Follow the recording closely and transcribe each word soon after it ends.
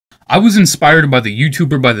I was inspired by the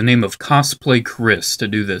YouTuber by the name of Cosplay Chris to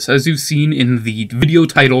do this. As you've seen in the video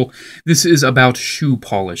title, this is about shoe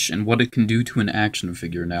polish and what it can do to an action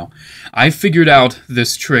figure now. I figured out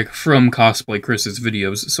this trick from Cosplay Chris's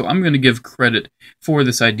videos, so I'm going to give credit for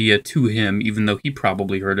this idea to him, even though he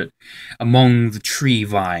probably heard it among the tree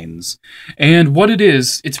vines. And what it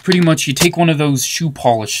is, it's pretty much you take one of those shoe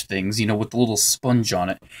polish things, you know, with the little sponge on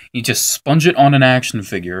it. You just sponge it on an action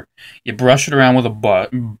figure. You brush it around with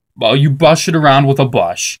a you brush it around with a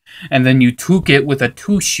brush, and then you took it with a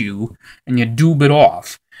tissue, and you doob it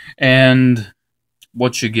off. And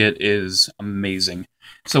what you get is amazing.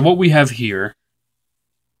 So what we have here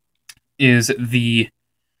is the,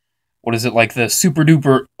 what is it, like the super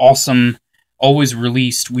duper awesome, always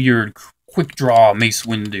released weird quick draw Mace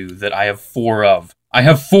Windu that I have 4 of. I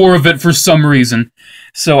have 4 of it for some reason.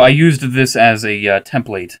 So I used this as a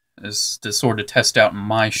template to sort of test out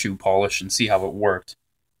my shoe polish and see how it worked.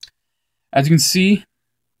 As you can see,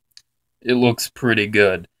 it looks pretty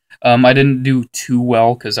good. I didn't do too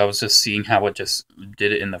well because I was just seeing how it just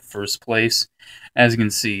did it in the first place. As you can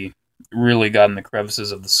see, really got in the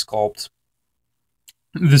crevices of the sculpt.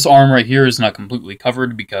 This arm right here is not completely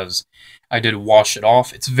covered because I did wash it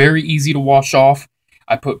off. It's very easy to wash off.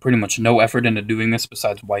 I put pretty much no effort into doing this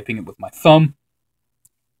besides wiping it with my thumb.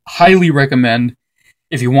 Highly recommend.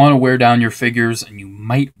 If you want to wear down your figures and you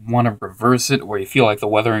might want to reverse it or you feel like the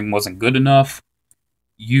weathering wasn't good enough,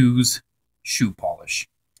 use shoe polish.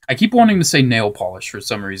 I keep wanting to say nail polish for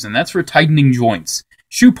some reason. That's for tightening joints.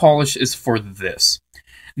 Shoe polish is for this.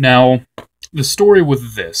 Now, the story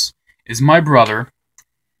with this is my brother,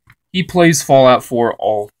 he plays Fallout 4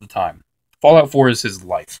 all the time. Fallout 4 is his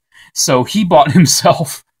life. So he bought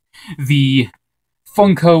himself the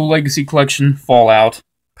Funko Legacy Collection Fallout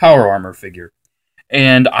Power Armor figure.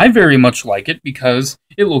 And I very much like it because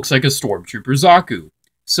it looks like a Stormtrooper Zaku.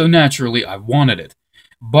 So naturally, I wanted it.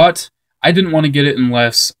 But I didn't want to get it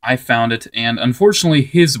unless I found it, and unfortunately,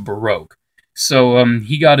 his broke. So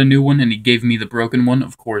he got a new one, and he gave me the broken one.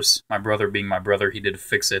 Of course, my brother being my brother, he did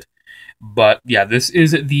fix it. But yeah, this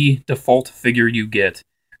is the default figure you get.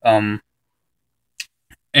 And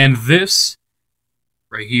this,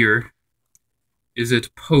 right here, is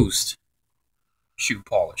it post shoe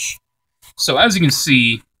polish. So as you can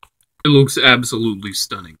see, it looks absolutely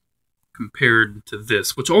stunning compared to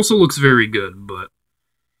this, which also looks very good, but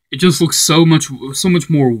it just looks so much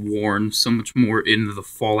more worn, so much more into the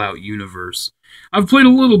Fallout universe. I've played a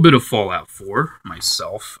little bit of Fallout 4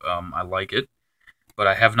 myself. I like it, but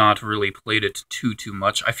I have not really played it too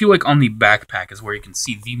much. I feel like on the backpack is where you can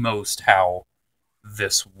see the most how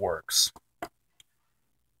this works.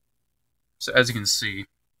 So as you can see,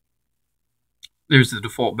 there's the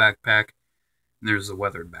default backpack. There's the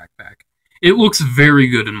weathered backpack. It looks very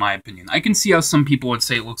good in my opinion. I can see how some people would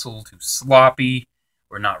say it looks a little too sloppy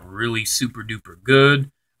or not really super duper good.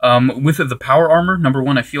 With the power armor, number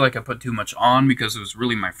one, I feel like I put too much on because it was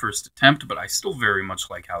really my first attempt, but I still very much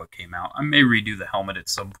like how it came out. I may redo the helmet at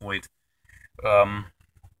some point. But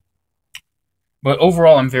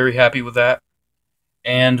overall, I'm very happy with that.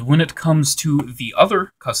 And when it comes to the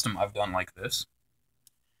other custom I've done like this,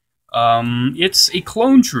 it's a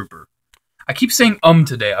clone trooper. I keep saying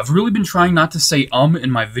today. I've really been trying not to say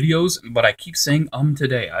in my videos, but I keep saying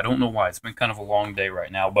today. I don't know why. It's been kind of a long day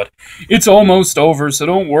right now, but it's almost over, so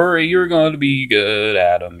don't worry. You're going to be good,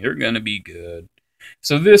 Adam. You're going to be good.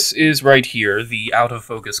 So this is right here, the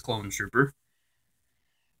out-of-focus clone trooper.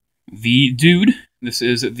 The dude, this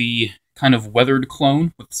is the kind of weathered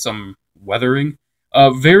clone with some weathering.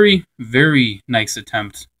 Very, very nice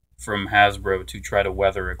attempt from Hasbro to try to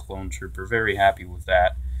weather a clone trooper. Very happy with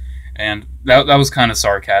that. And that was kind of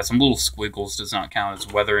sarcasm. Little squiggles does not count as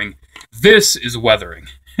weathering. This is weathering.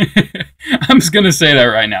 I'm just going to say that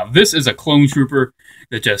right now. This is a clone trooper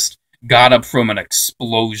that just got up from an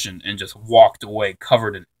explosion and just walked away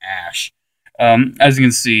covered in ash. As you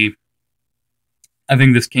can see, I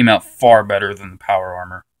think this came out far better than the power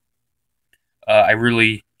armor. I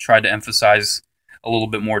really tried to emphasize a little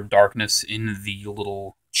bit more darkness in the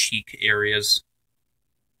little cheek areas.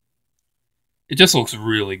 It just looks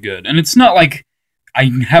really good. And it's not like I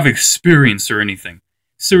have experience or anything.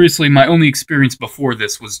 Seriously, my only experience before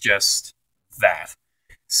this was just that.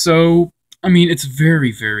 So, I mean, it's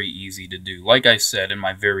very, very easy to do. Like I said in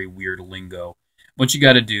my very weird lingo, what you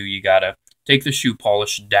gotta do, you gotta take the shoe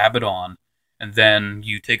polish, dab it on, and then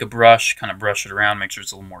you take a brush, kind of brush it around, make sure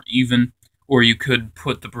it's a little more even. Or you could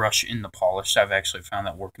put the brush in the polish. I've actually found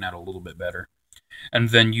that working out a little bit better. And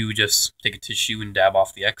then you just take a tissue and dab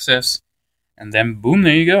off the excess. And then, boom,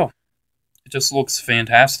 there you go. It just looks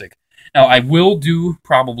fantastic. Now, I will do,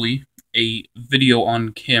 probably, a video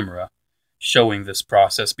on camera showing this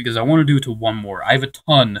process because I want to do it to one more. I have a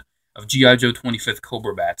ton of G.I. Joe 25th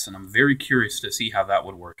Cobra bats, and I'm very curious to see how that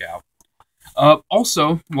would work out.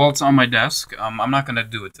 Also, while it's on my desk, I'm not going to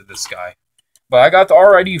do it to this guy. But I got the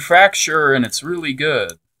RID Fracture, and it's really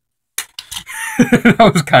good.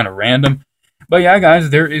 That was kind of random. But yeah, guys,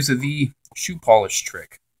 there is the shoe polish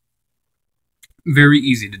trick. Very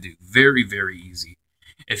easy to do. Very, very easy.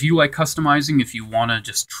 If you like customizing, if you want to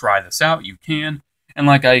just try this out, you can. And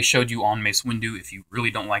like I showed you on Mace Windu, if you really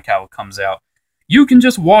don't like how it comes out, you can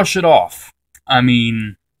just wash it off. I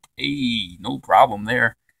mean, hey, no problem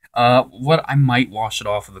there. What I might wash it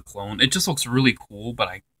off with a clone. It just looks really cool, but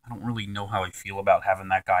I don't really know how I feel about having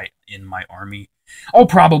that guy in my army. I'll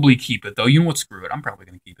probably keep it, though. You know what? Screw it. I'm probably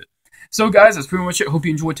going to keep it. So, guys, that's pretty much it. Hope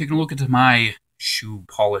you enjoyed taking a look into my shoe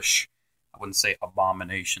polish. I wouldn't say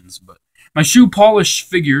abominations, but my shoe polish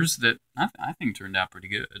figures that I think turned out pretty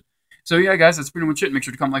good. So yeah, guys, that's pretty much it. Make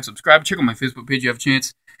sure to comment, like, subscribe. Check out my Facebook page if you have a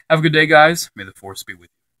chance. Have a good day, guys. May the Force be with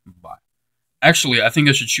you. Bye. Actually, I think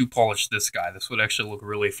I should shoe polish this guy. This would actually look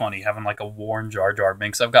really funny, having like a worn Jar Jar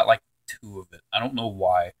Binks. I've got like 2 of it. I don't know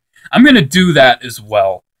why. I'm going to do that as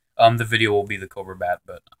well. The video will be the Cobra Bat,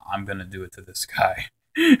 but I'm going to do it to this guy.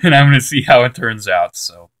 And I'm going to see how it turns out,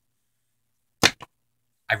 so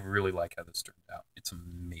I really like how this turned out. It's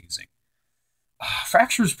amazing.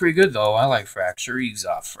 Fracture's pretty good, though. I like Fracture. He's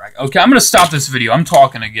off. Okay, I'm going to stop this video. I'm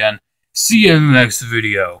talking again. See you in the next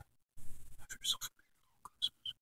video.